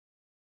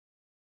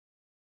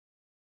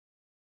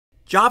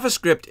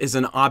JavaScript is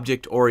an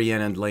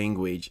object-oriented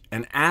language,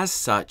 and as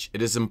such,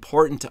 it is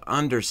important to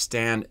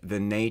understand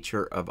the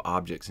nature of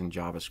objects in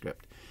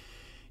JavaScript.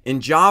 In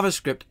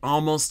JavaScript,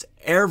 almost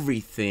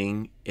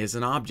everything is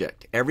an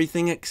object.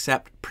 Everything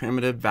except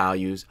primitive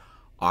values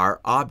are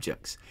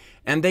objects,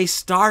 and they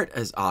start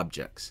as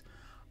objects.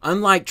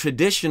 Unlike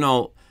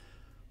traditional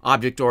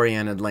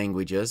object-oriented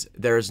languages,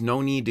 there is no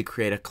need to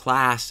create a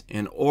class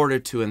in order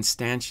to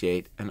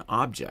instantiate an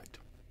object.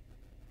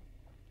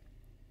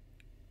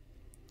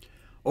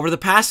 Over the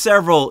past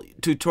several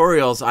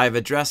tutorials, I've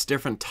addressed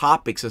different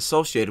topics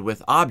associated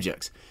with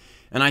objects,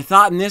 and I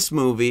thought in this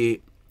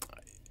movie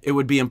it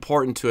would be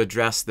important to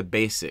address the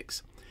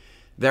basics.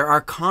 There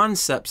are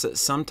concepts that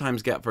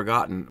sometimes get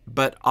forgotten,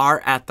 but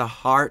are at the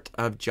heart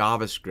of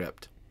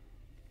JavaScript.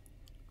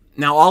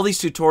 Now, all these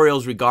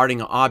tutorials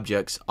regarding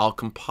objects I'll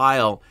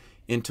compile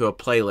into a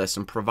playlist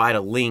and provide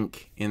a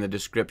link in the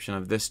description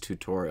of this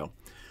tutorial.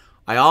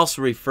 I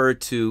also refer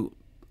to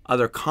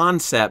other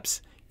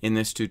concepts in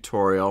this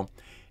tutorial,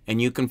 and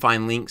you can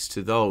find links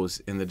to those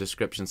in the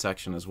description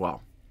section as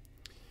well.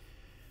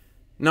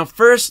 Now,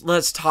 first,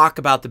 let's talk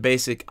about the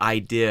basic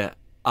idea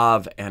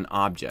of an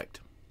object.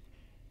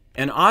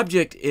 An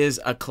object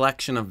is a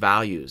collection of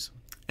values,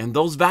 and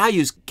those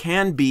values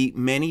can be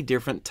many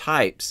different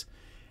types,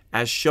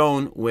 as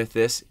shown with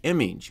this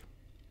image.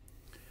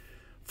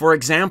 For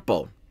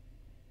example,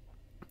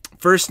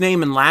 first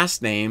name and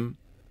last name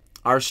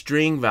are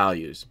string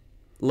values.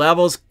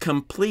 Levels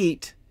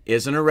complete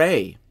is an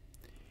array.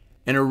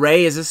 An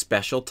array is a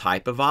special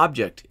type of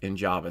object in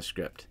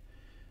JavaScript.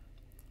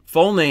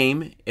 Full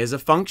name is a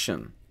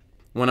function.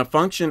 When a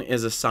function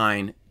is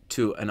assigned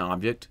to an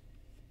object,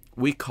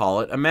 we call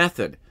it a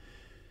method.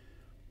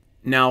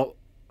 Now,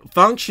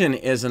 function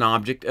is an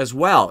object as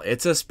well.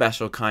 It's a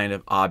special kind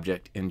of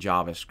object in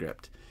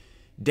JavaScript.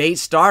 Date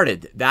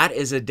started, that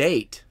is a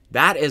date.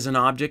 That is an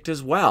object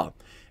as well.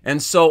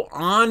 And so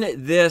on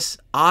this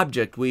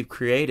object we've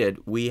created,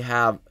 we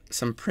have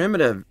some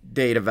primitive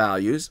data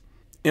values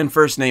in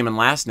first name and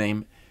last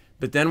name,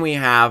 but then we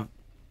have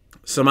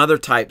some other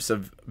types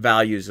of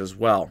values as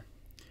well.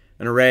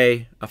 An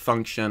array, a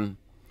function,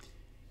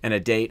 and a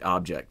date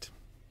object.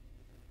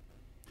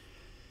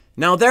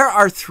 Now, there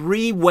are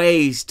three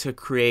ways to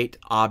create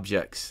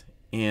objects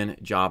in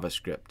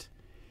JavaScript.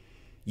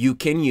 You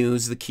can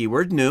use the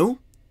keyword new.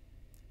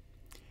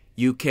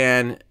 You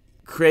can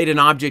create an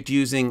object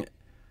using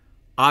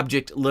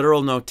object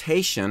literal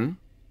notation.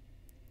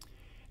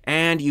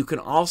 And you can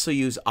also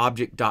use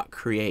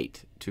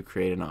object.create to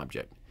create an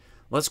object.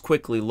 Let's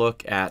quickly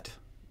look at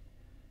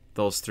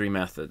those three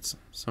methods.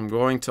 So I'm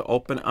going to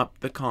open up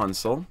the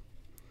console.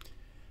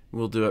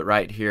 We'll do it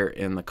right here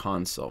in the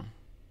console.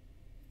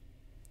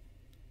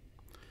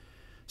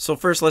 So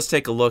first, let's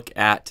take a look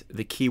at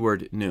the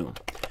keyword new.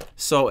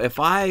 So if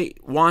I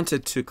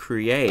wanted to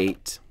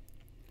create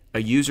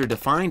a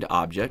user-defined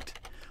object,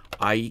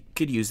 I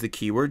could use the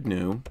keyword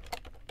new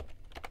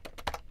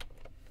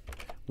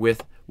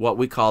with what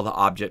we call the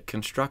object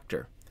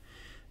constructor.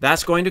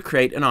 That's going to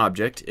create an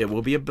object. It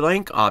will be a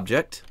blank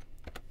object.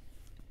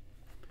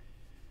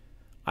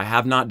 I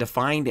have not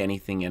defined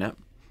anything in it.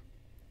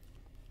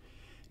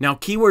 Now,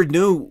 keyword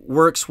new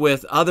works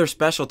with other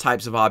special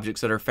types of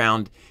objects that are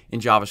found in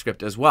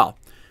JavaScript as well.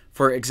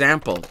 For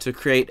example, to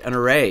create an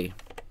array,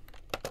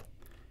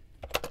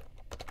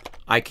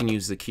 I can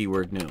use the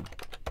keyword new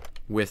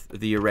with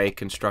the array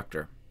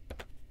constructor.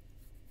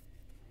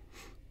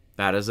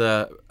 That is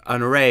an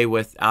array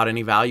without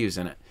any values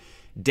in it.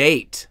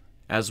 Date,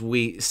 as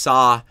we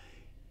saw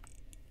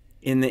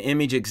in the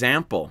image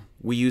example,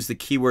 we use the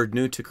keyword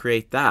new to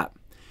create that.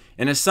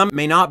 And as some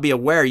may not be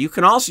aware, you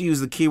can also use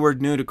the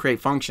keyword new to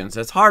create functions.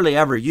 It's hardly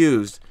ever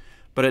used,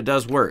 but it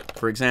does work.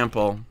 For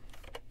example,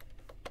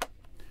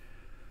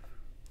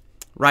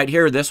 right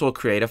here, this will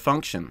create a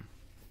function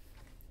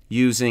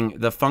using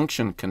the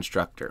function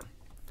constructor.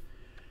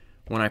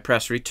 When I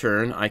press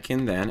return, I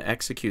can then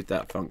execute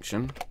that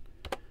function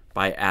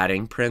by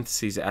adding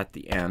parentheses at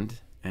the end,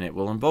 and it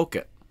will invoke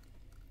it.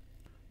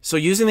 So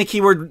using the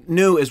keyword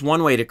new is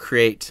one way to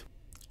create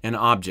an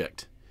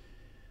object.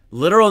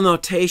 Literal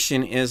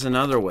notation is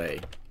another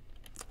way,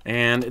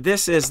 and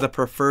this is the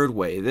preferred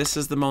way. This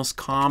is the most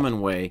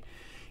common way.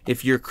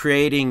 If you're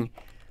creating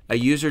a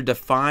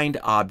user-defined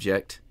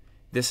object,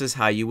 this is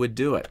how you would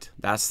do it.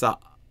 That's the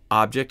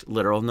object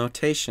literal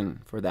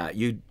notation for that.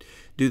 You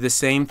do the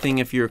same thing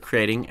if you're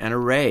creating an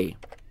array,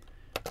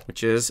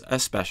 which is a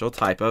special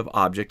type of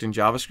object in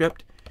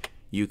JavaScript.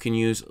 You can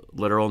use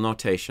literal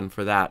notation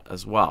for that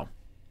as well.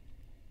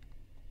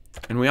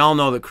 And we all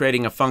know that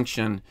creating a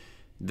function,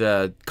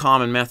 the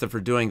common method for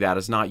doing that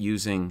is not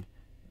using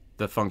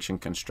the function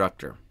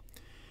constructor.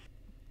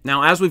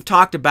 Now, as we've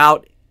talked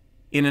about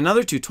in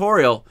another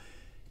tutorial,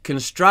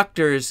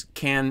 constructors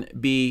can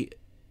be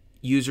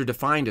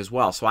user-defined as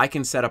well. So I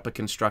can set up a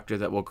constructor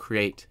that will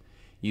create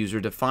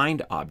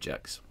user-defined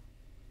objects.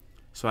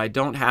 So I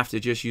don't have to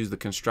just use the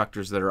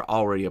constructors that are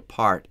already a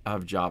part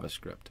of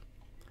JavaScript.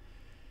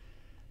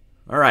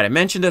 All right, I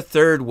mentioned a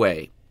third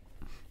way.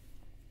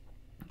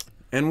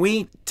 And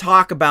we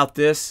talk about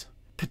this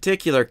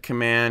particular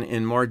command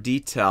in more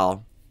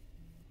detail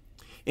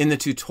in the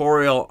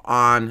tutorial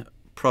on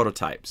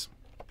prototypes.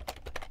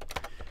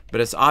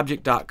 But it's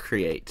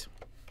object.create.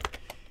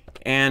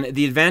 And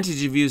the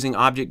advantage of using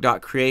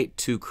object.create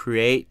to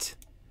create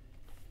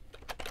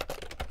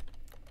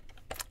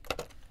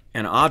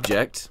an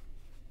object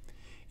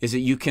is that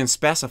you can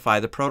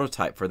specify the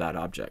prototype for that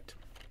object.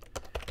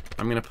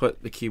 I'm going to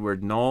put the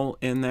keyword null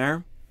in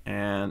there,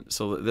 and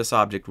so that this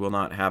object will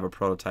not have a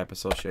prototype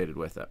associated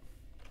with it.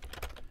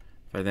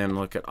 If I then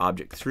look at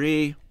object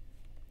 3,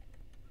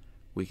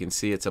 we can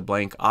see it's a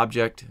blank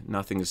object,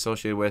 nothing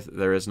associated with it,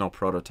 there is no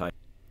prototype.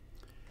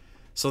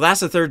 So that's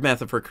the third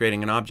method for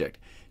creating an object.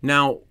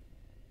 Now,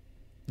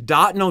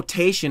 dot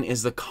notation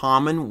is the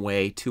common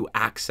way to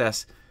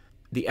access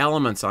the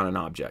elements on an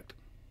object,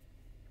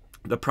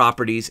 the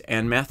properties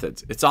and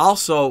methods. It's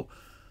also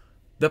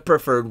the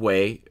preferred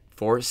way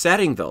for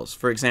setting those.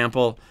 For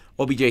example,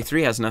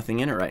 obj3 has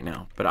nothing in it right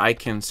now, but I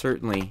can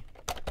certainly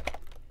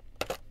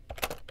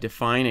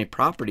define a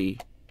property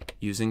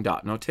using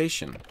dot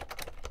notation.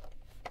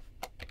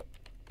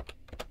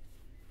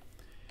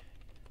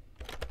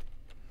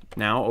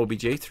 Now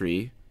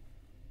obj3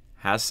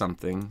 has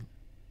something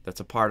that's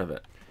a part of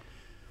it.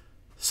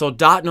 So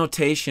dot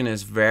notation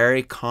is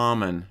very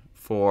common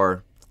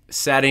for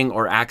setting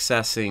or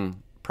accessing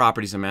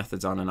properties and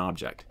methods on an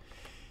object.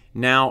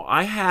 Now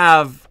I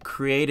have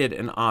created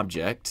an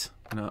object.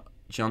 I'm going to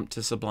jump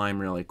to Sublime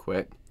really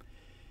quick.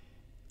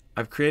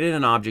 I've created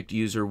an object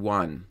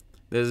user1.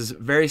 This is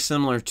very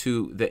similar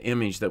to the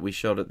image that we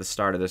showed at the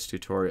start of this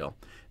tutorial.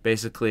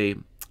 Basically,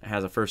 it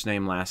has a first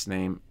name, last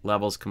name,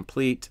 levels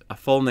complete, a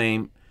full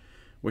name,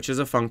 which is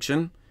a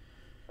function,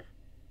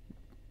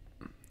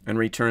 and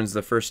returns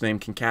the first name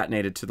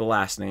concatenated to the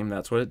last name.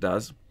 That's what it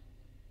does.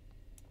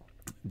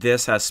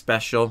 This has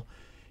special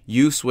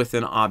use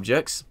within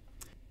objects.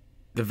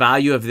 The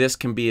value of this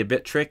can be a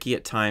bit tricky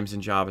at times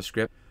in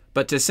JavaScript,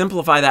 but to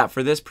simplify that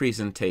for this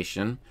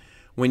presentation,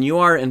 when you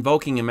are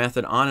invoking a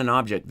method on an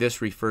object,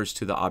 this refers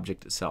to the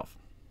object itself.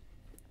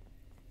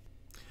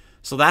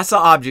 So that's the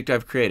object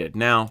I've created.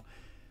 Now,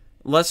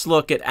 let's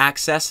look at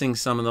accessing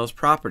some of those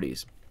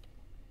properties.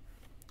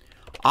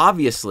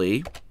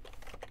 Obviously,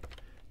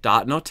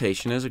 dot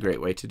notation is a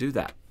great way to do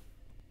that.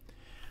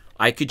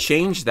 I could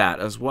change that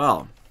as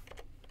well.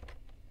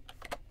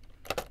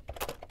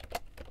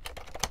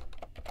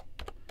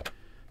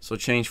 So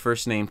change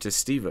first name to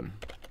Stephen.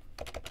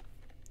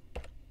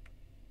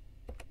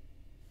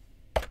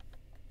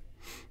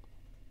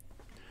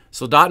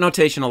 So dot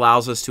notation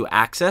allows us to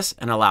access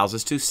and allows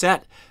us to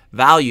set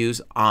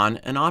values on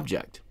an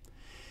object.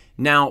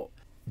 Now,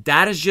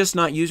 that is just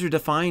not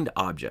user-defined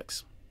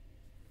objects.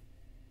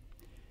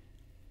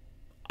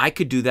 I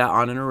could do that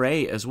on an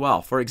array as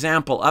well. For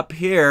example, up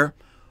here,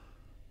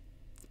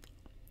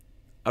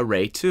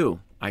 array2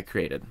 I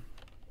created.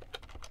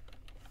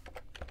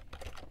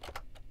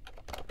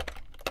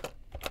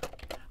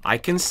 I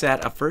can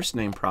set a first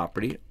name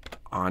property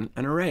on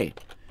an array.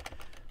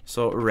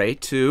 So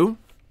array2,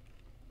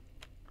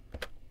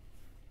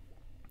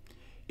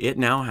 it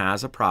now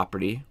has a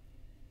property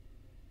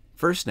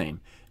first name.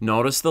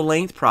 Notice the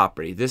length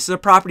property. This is a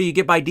property you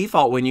get by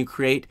default when you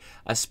create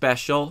a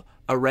special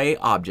array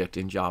object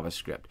in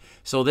JavaScript.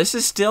 So this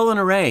is still an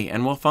array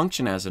and will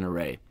function as an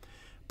array,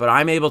 but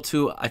I'm able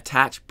to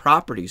attach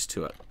properties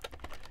to it.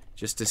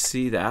 Just to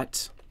see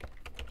that,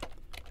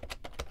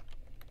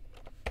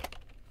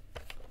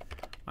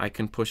 I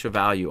can push a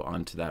value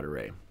onto that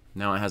array.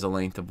 Now it has a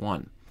length of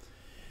 1.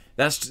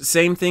 That's the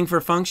same thing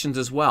for functions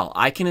as well.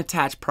 I can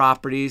attach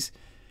properties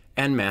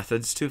and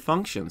methods to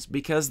functions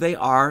because they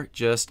are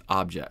just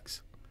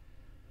objects.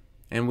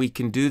 And we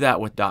can do that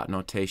with dot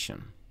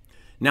notation.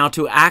 Now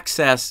to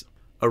access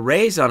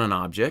arrays on an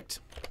object,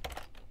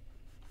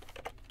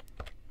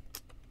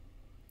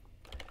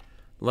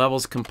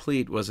 levels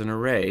complete was an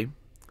array,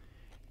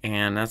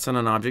 and that's on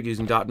an object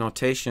using dot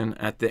notation.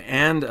 At the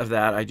end of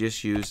that, I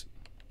just use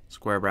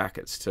square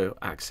brackets to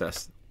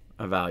access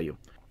a value.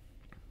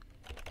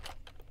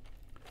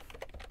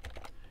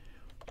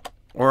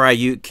 Or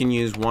I can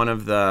use one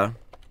of the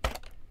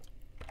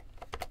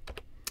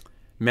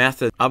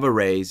methods of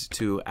arrays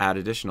to add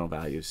additional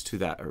values to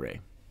that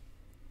array.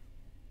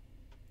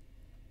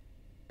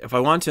 If I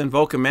want to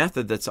invoke a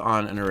method that's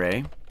on an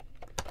array,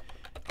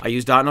 I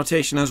use dot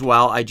notation as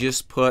well. I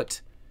just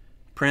put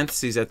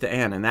parentheses at the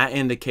end, and that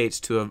indicates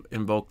to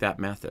invoke that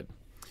method.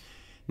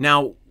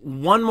 Now,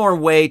 one more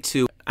way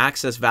to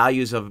access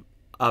values of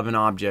an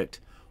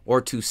object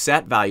or to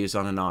set values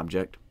on an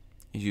object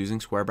is using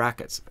square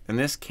brackets. And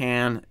this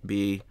can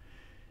be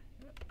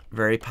a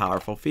very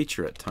powerful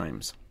feature at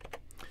times.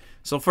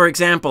 So for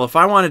example, if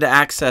I wanted to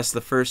access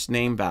the first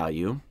name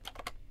value,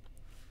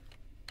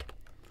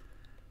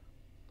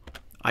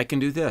 I can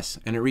do this,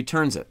 and it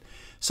returns it.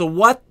 So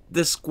what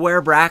the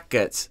square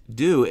brackets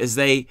do is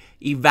they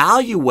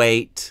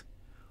evaluate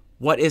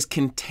what is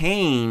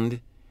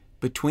contained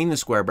between the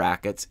square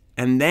brackets,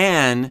 and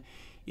then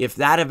if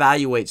that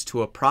evaluates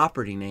to a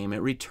property name, it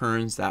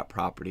returns that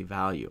property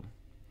value.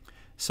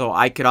 So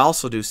I could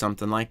also do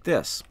something like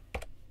this.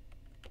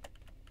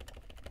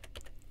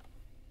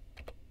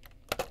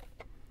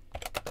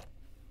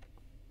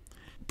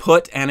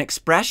 put an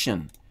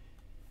expression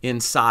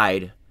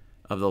inside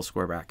of those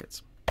square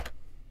brackets.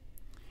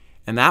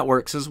 And that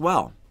works as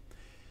well.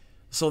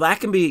 So that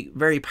can be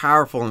very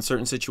powerful in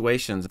certain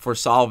situations for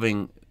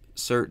solving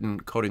certain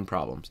coding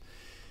problems.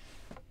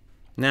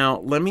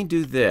 Now, let me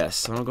do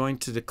this. I'm going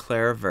to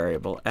declare a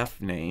variable,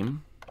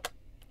 fname,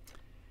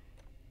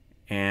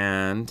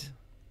 and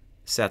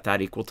set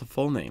that equal to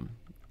full name.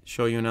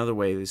 Show you another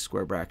way these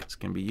square brackets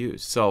can be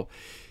used. So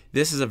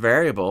this is a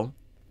variable.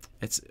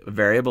 A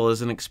variable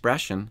is an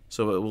expression,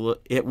 so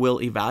it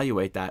will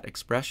evaluate that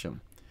expression.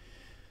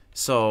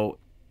 So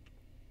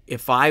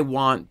if I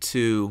want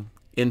to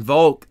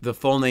invoke the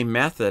full name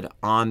method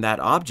on that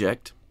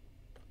object,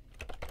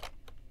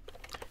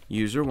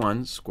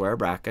 user1 square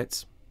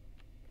brackets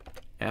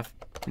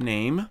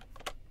fname,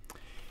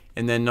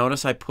 and then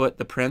notice I put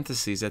the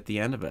parentheses at the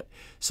end of it.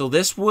 So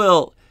this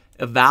will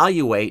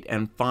evaluate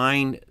and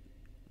find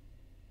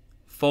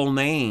full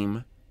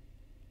name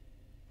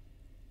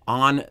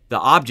on the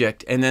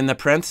object, and then the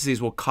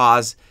parentheses will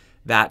cause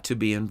that to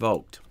be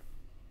invoked.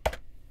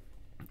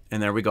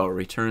 And there we go. It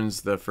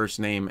returns the first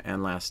name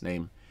and last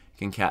name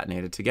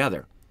concatenated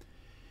together.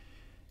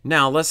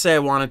 Now, let's say I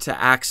wanted to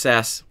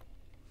access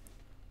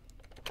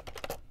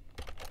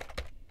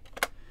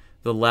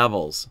the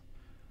levels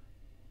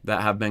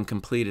that have been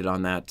completed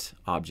on that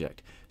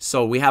object.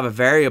 So we have a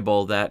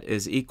variable that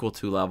is equal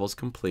to levels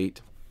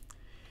complete.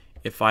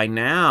 If I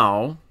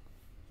now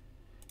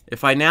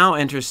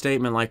enter a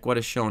statement like what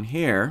is shown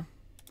here,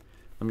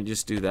 let me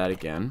just do that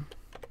again.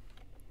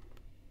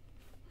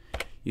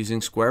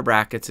 Using square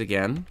brackets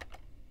again.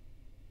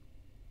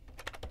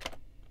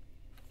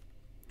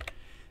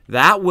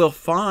 That will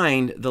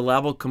find the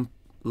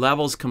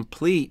levels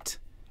complete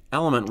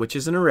element, which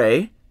is an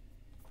array.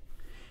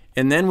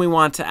 And then we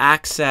want to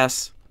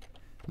access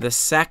the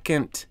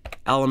second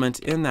element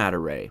in that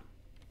array.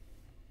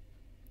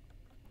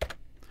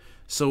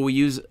 So we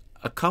use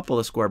a couple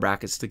of square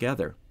brackets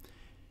together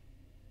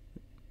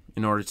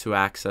in order to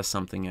access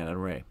something in an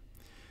array.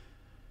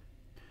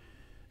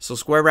 So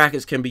square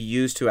brackets can be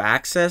used to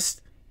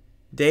access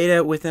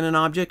data within an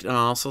object and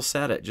also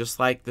set it, just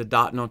like the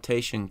dot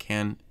notation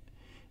can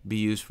be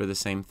used for the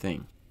same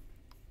thing.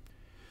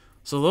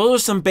 So those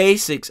are some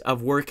basics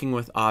of working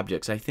with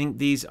objects. I think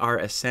these are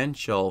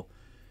essential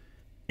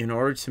in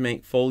order to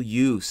make full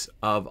use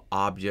of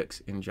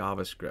objects in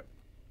JavaScript.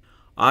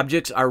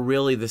 Objects are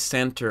really the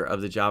center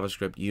of the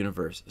JavaScript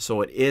universe,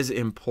 so it is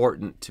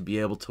important to be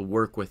able to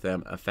work with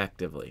them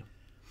effectively.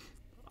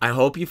 I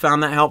hope you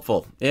found that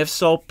helpful. If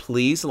so,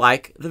 please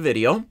like the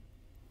video.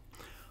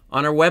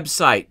 On our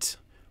website,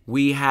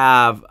 we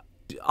have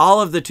all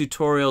of the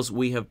tutorials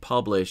we have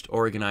published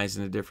organized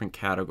into different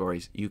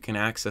categories. You can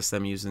access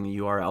them using the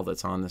URL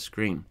that's on the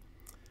screen.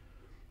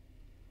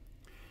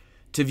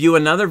 To view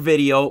another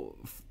video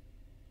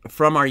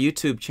from our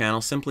YouTube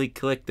channel, simply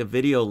click the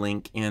video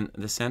link in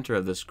the center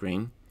of the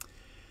screen.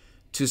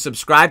 To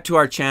subscribe to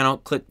our channel,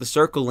 click the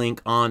circle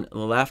link on the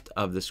left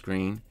of the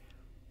screen.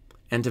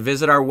 And to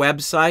visit our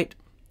website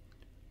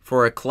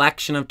for a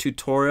collection of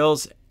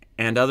tutorials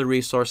and other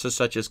resources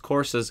such as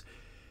courses,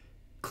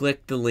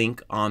 click the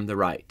link on the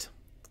right.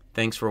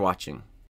 Thanks for watching.